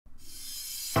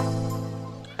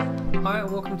Hi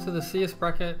and welcome to the CS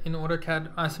bracket in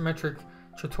AUTOCAD isometric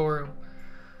tutorial.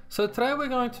 So today we're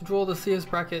going to draw the CS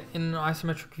bracket in an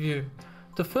isometric view.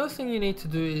 The first thing you need to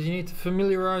do is you need to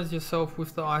familiarize yourself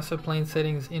with the isoplane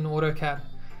settings in AUTOCAD.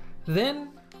 Then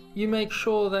you make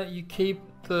sure that you keep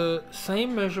the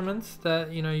same measurements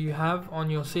that you have on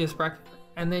your CS bracket,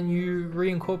 and then you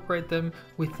reincorporate them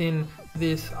within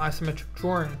this isometric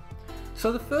drawing.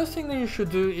 So the first thing that you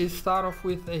should do is start off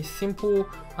with a simple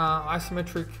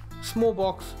isometric small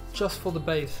box just for the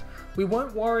base. We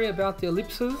won't worry about the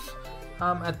ellipses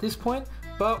at this point,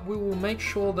 but we will make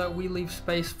sure that we leave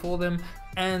space for them,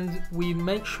 and we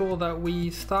make sure that we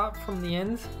start from the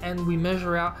ends and we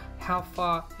measure out how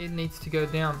far it needs to go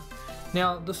down.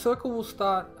 Now the circle will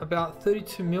start about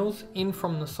 32 mils in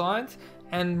from the sides,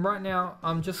 and right now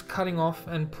I'm just cutting off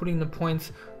and putting the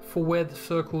points for where the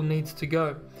circle needs to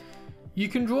go. You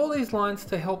can draw these lines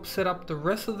to help set up the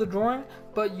rest of the drawing,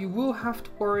 but you will have to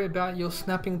worry about your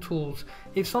snapping tools.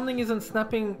 If something isn't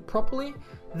snapping properly,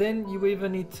 then you either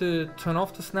need to turn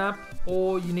off the snap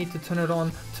or you need to turn it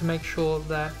on to make sure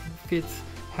that it fits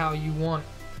how you want.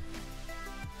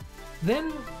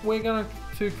 Then we're going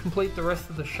to complete the rest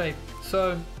of the shape.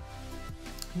 So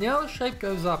now the shape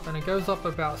goes up, and it goes up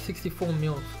about 64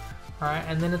 mils, alright,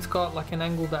 and then it's got like an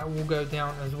angle that will go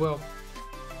down as well.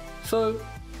 So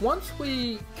once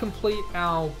we complete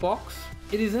our box,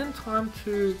 it is then time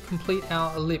to complete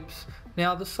our ellipse.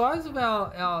 Now the size of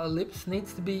our ellipse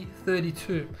needs to be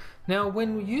 32. Now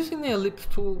when using the ellipse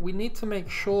tool, we need to make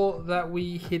sure that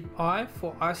we hit I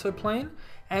for isoplane,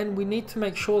 and we need to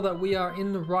make sure that we are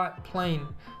in the right plane.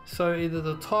 So either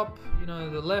the top,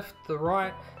 the left, the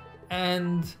right,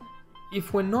 and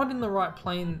if we're not in the right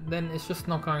plane, then it's just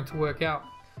not going to work out.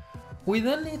 We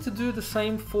then need to do the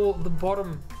same for the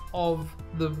bottom of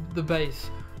the base,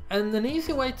 and an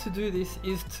easy way to do this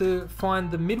is to find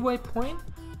the midway point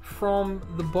from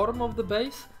the bottom of the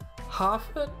base,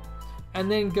 half it,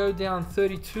 and then go down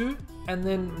 32 and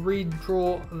then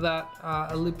redraw that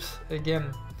ellipse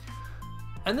again.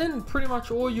 And then pretty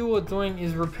much all you are doing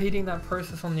is repeating that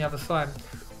process on the other side.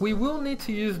 We will need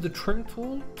to use the trim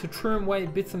tool to trim away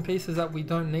bits and pieces that we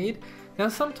don't need. Now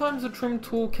sometimes the trim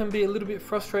tool can be a little bit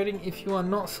frustrating if you are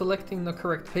not selecting the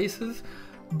correct pieces,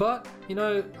 but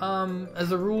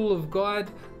as a rule of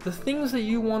guide, the things that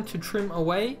you want to trim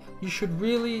away, you should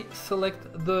really select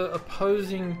the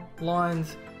opposing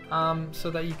lines so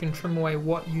that you can trim away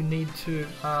what you need to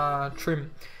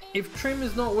trim. If trim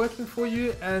is not working for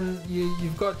you and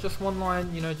you've got just one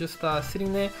line just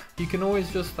sitting there, you can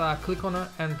always just click on it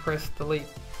and press delete.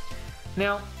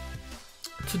 Now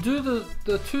to do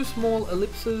the two small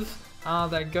ellipses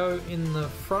that go in the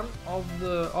front of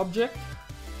the object,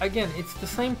 again, it's the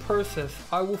same process.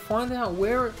 I will find out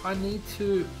where I need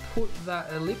to put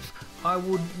that ellipse. I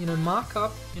would mark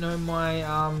up my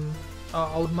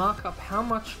I would mark up how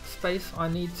much space I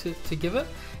need to give it,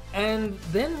 and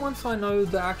then once I know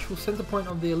the actual center point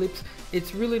of the ellipse,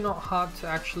 it's really not hard to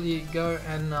actually go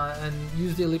and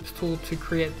use the ellipse tool to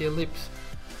create the ellipse.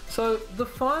 So the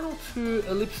final two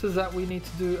ellipses that we need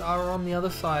to do are on the other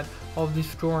side of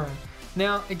this drawing.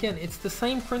 Now again, it's the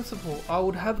same principle. I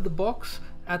would have the box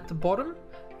at the bottom,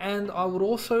 and I would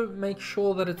also make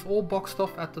sure that it's all boxed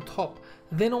off at the top.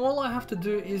 Then all I have to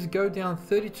do is go down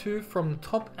 32 from the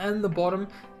top and the bottom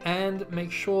and make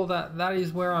sure that that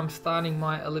is where I'm starting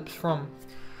my ellipse from.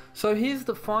 So here's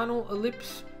the final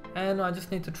ellipse, and I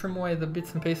just need to trim away the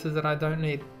bits and pieces that I don't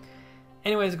need.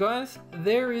 Anyways guys,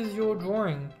 there is your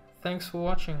drawing. Thanks for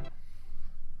watching.